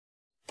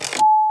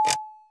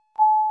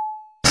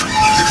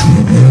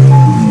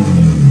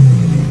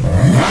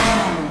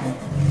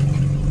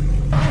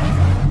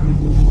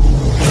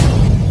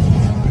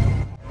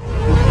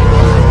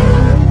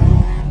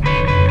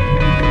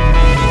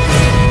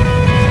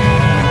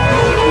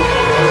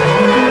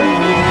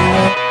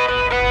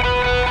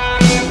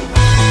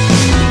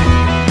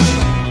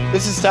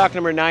stock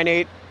number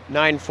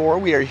 9894.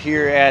 We are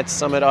here at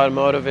Summit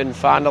Automotive in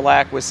Fond du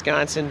Lac,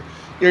 Wisconsin,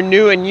 your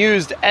new and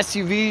used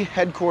SUV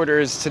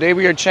headquarters. Today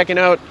we are checking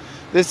out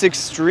this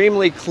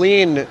extremely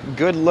clean,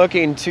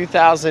 good-looking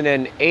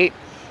 2008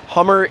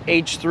 Hummer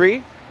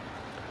H3.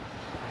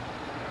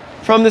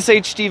 From this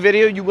HD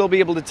video, you will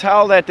be able to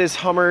tell that this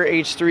Hummer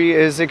H3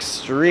 is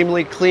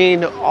extremely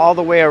clean all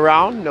the way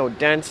around. No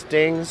dents,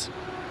 dings,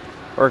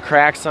 or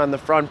cracks on the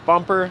front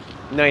bumper.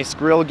 Nice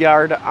grill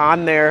guard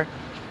on there.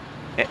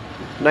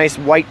 Nice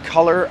white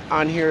color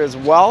on here as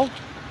well.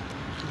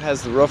 It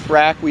has the roof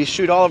rack. We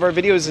shoot all of our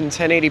videos in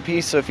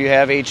 1080p, so if you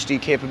have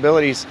HD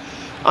capabilities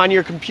on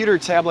your computer,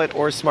 tablet,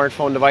 or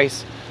smartphone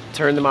device,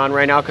 turn them on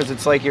right now because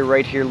it's like you're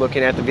right here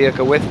looking at the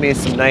vehicle with me.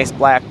 Some nice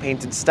black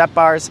painted step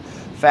bars,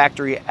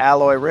 factory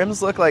alloy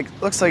rims. Looks like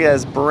it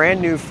has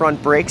brand new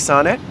front brakes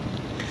on it.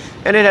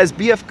 And it has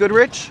BF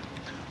Goodrich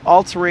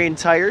all-terrain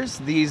tires.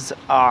 These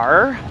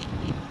are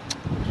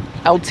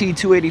LT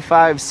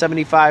 285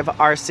 75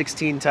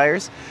 R16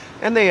 tires,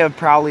 and they have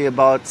probably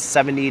about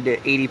 70 to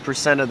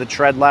 80% of the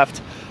tread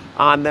left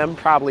on them,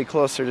 probably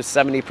closer to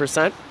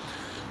 70%.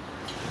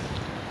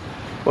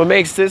 What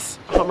makes this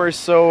Hummer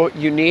so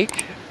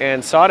unique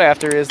and sought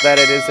after is that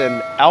it is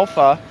an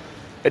Alpha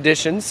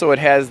edition, so it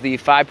has the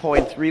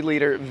 5.3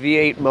 liter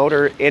V8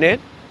 motor in it.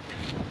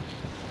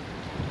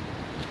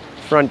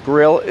 Front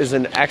grille is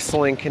in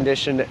excellent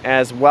condition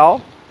as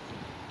well.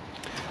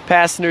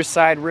 Passenger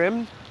side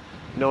rim,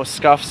 no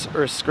scuffs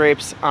or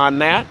scrapes on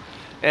that.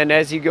 And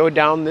as you go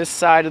down this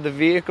side of the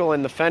vehicle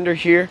in the fender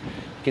here,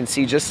 you can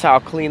see just how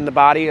clean the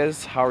body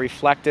is, how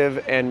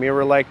reflective and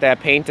mirror-like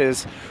that paint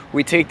is.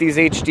 We take these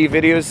HD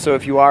videos, so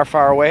if you are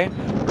far away,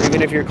 or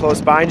even if you're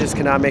close by and just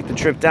cannot make the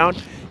trip down,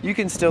 you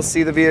can still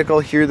see the vehicle,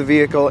 hear the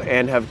vehicle,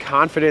 and have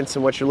confidence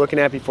in what you're looking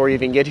at before you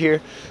even get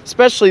here.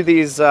 Especially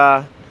these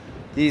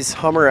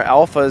Hummer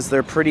Alphas,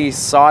 they're pretty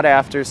sought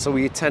after, so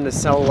we tend to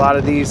sell a lot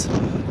of these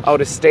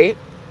out of state.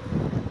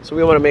 So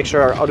we want to make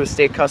sure our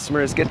out-of-state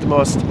customers get the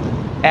most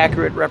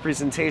accurate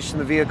representation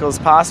of the vehicle as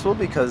possible,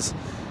 because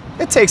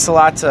it takes a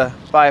lot to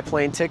buy a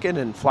plane ticket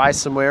and fly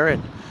somewhere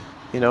and,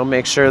 you know,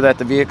 make sure that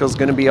the vehicle is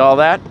going to be all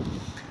that.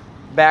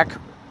 Back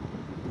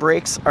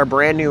brakes are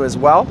brand new as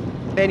well.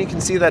 And you can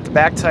see that the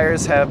back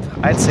tires have,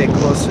 I'd say,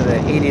 closer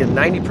to 80 to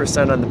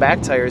 90% on the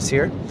back tires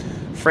here.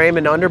 Frame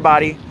and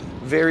underbody,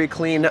 very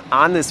clean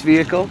on this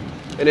vehicle.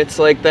 And it's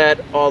like that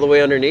all the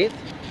way underneath.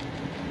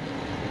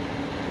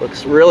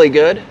 Looks really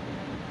good.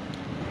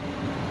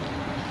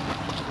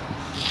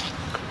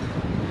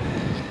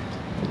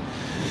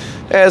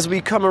 As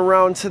we come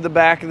around to the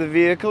back of the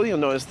vehicle, you'll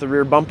notice the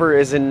rear bumper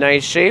is in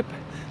nice shape.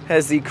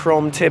 Has the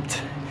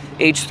chrome-tipped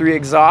H3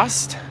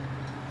 exhaust.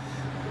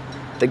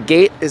 The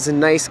gate is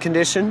in nice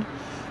condition.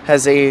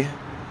 Has a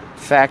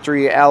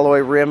factory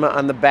alloy rim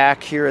on the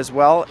back here as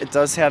well. It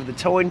does have the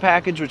towing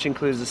package, which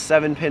includes the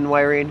 7-pin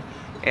wiring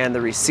and the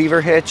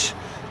receiver hitch.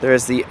 There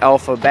is the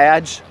Alpha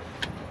badge.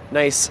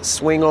 Nice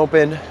swing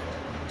open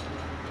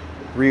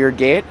rear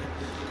gate.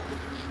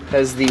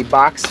 Has the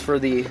box for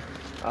the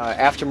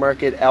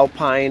aftermarket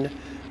Alpine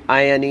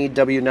INE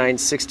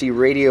W960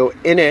 radio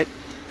in it.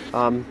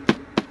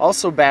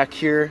 Also back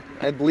here,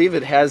 I believe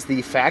it has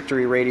the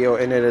factory radio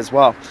in it as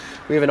well.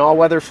 We have an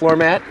all-weather floor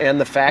mat and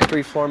the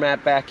factory floor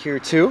mat back here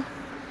too.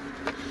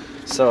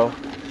 So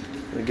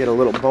we get a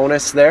little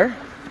bonus there.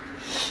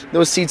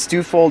 Those seats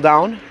do fold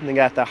down, and they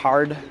got the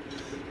hard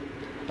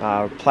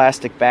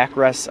plastic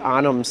backrests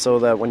on them, so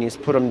that when you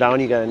put them down,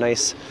 you got a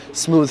nice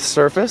smooth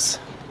surface.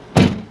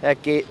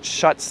 That gate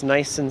shuts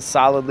nice and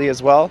solidly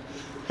as well.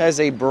 Has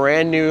a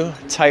brand new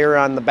tire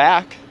on the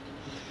back.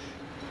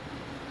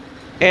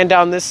 And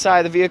down this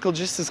side of the vehicle,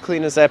 just as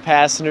clean as that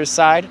passenger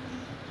side.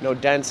 No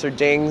dents or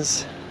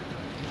dings.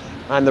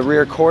 On the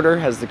rear quarter,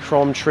 has the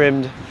chrome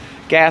trimmed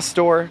gas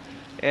door.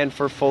 And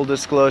for full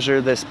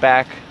disclosure, this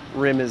back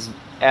rim is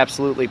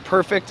absolutely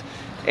perfect.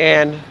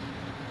 And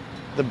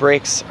the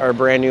brakes are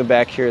brand new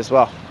back here as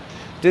well.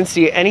 Didn't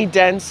see any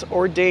dents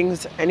or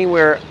dings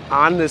anywhere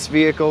on this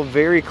vehicle.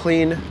 Very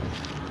clean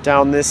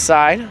down this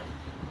side.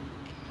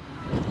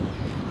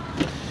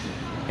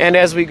 And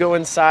as we go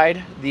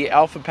inside, the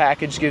Alpha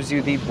package gives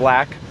you the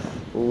black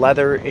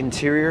leather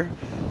interior.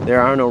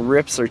 There are no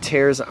rips or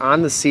tears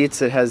on the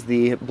seats. It has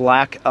the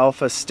black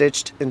Alpha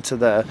stitched into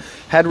the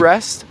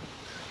headrest.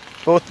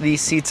 Both of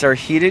these seats are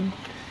heated.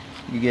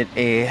 You get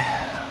a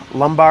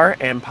lumbar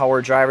and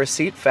power driver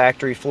seat,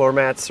 factory floor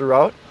mats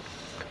throughout.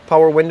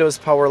 Power windows,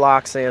 power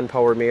locks, and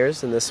power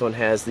mirrors, and this one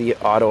has the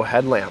auto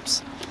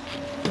headlamps.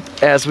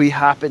 As we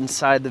hop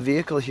inside the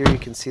vehicle here, you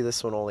can see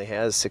this one only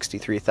has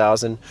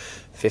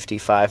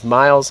 63,055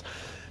 miles.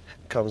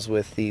 Comes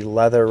with the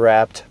leather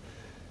wrapped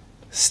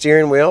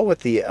steering wheel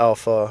with the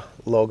Alpha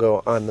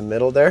logo on the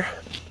middle there.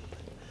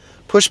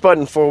 Push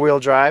button 4-wheel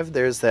drive.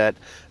 There's that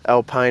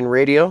Alpine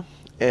radio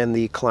and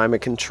the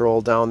climate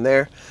control down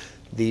there.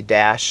 The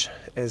dash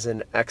is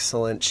in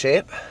excellent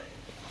shape.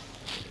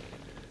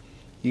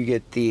 You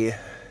get the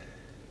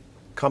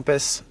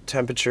compass,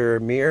 temperature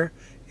mirror,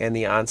 and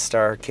the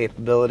OnStar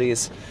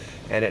capabilities,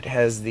 and it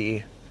has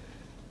the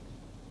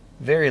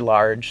very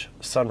large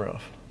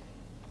sunroof.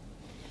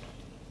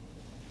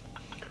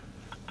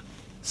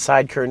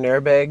 Side curtain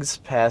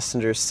airbags.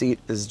 Passenger seat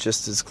is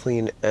just as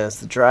clean as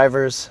the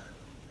driver's.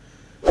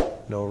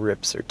 No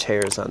rips or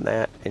tears on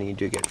that, and you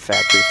do get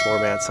factory floor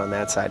mats on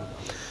that side.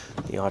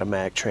 The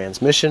automatic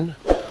transmission.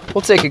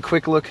 We'll take a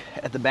quick look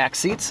at the back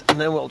seats,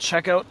 and then we'll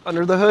check out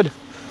under the hood.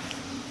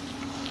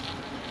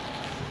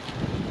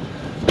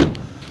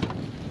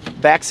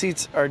 Back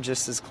seats are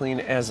just as clean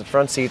as the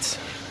front seats.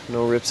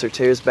 No rips or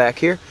tears back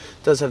here.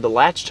 It does have the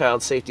latch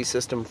child safety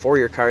system for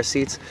your car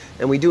seats,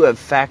 and we do have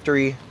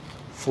factory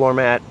floor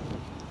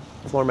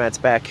mats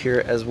back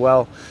here as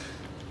well.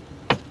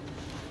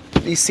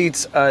 These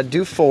seats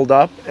do fold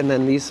up, and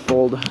then these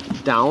fold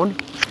down.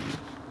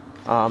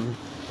 It's a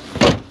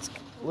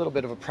little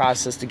bit of a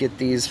process to get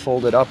these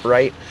folded up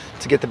right,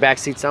 to get the back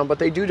seats down, but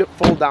they do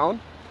fold down.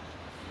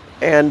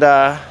 And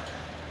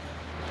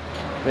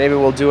maybe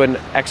we'll do an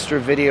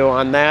extra video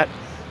on that.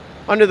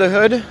 Under the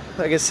hood,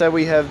 like I said,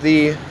 we have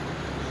the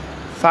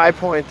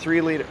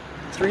 5.3 liter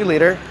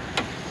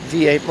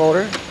V8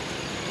 motor.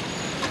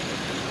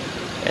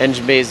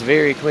 Engine bay is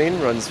very clean,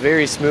 runs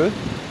very smooth.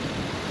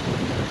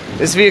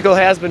 This vehicle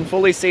has been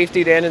fully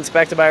safetied and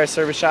inspected by our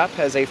service shop,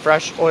 has a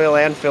fresh oil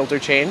and filter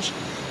change.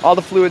 All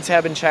the fluids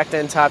have been checked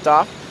and topped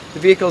off. The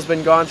vehicle has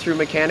been gone through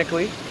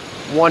mechanically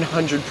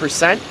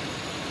 100%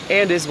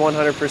 and is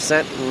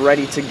 100%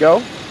 ready to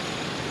go.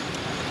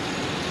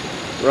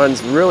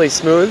 Runs really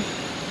smooth,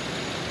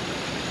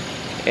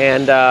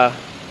 and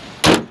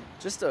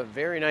just a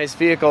very nice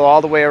vehicle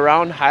all the way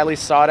around, highly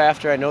sought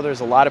after. I know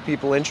there's a lot of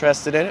people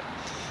interested in it.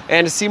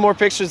 And to see more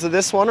pictures of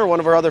this one or one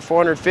of our other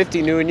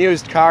 450 new and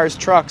used cars,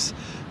 trucks,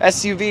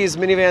 SUVs,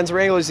 minivans,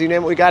 Wranglers, you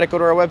name it, we got it. Go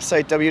to our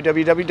website,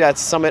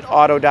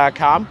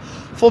 www.summitauto.com.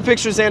 Full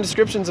pictures and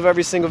descriptions of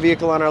every single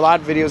vehicle on our lot,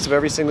 videos of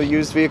every single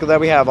used vehicle that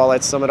we have, all at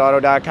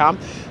summitauto.com.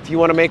 If you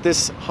want to make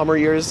this Hummer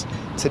yours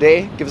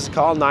today, give us a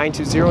call,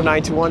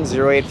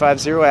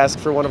 920-921-0850. Ask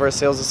for one of our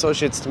sales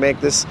associates to make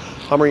this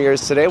Hummer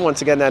yours today.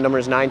 Once again, that number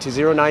is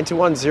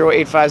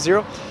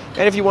 920-921-0850.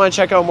 And if you want to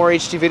check out more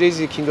HD videos,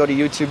 you can go to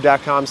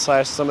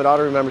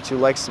youtube.com/summitauto. Remember to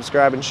like,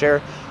 subscribe, and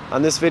share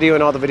on this video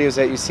and all the videos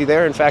that you see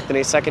there. In fact, in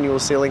a second, you will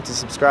see a link to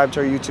subscribe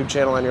to our YouTube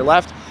channel on your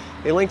left,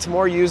 a link to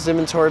more used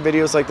inventory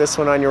videos like this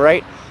one on your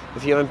right.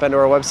 If you haven't been to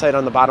our website,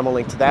 on the bottom, a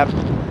link to that.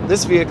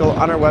 This vehicle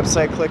on our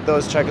website, click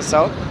those, check us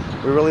out.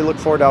 We really look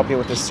forward to helping you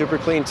with this super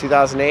clean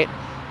 2008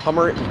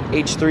 Hummer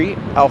H3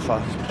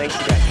 Alpha. Thanks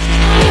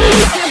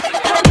again.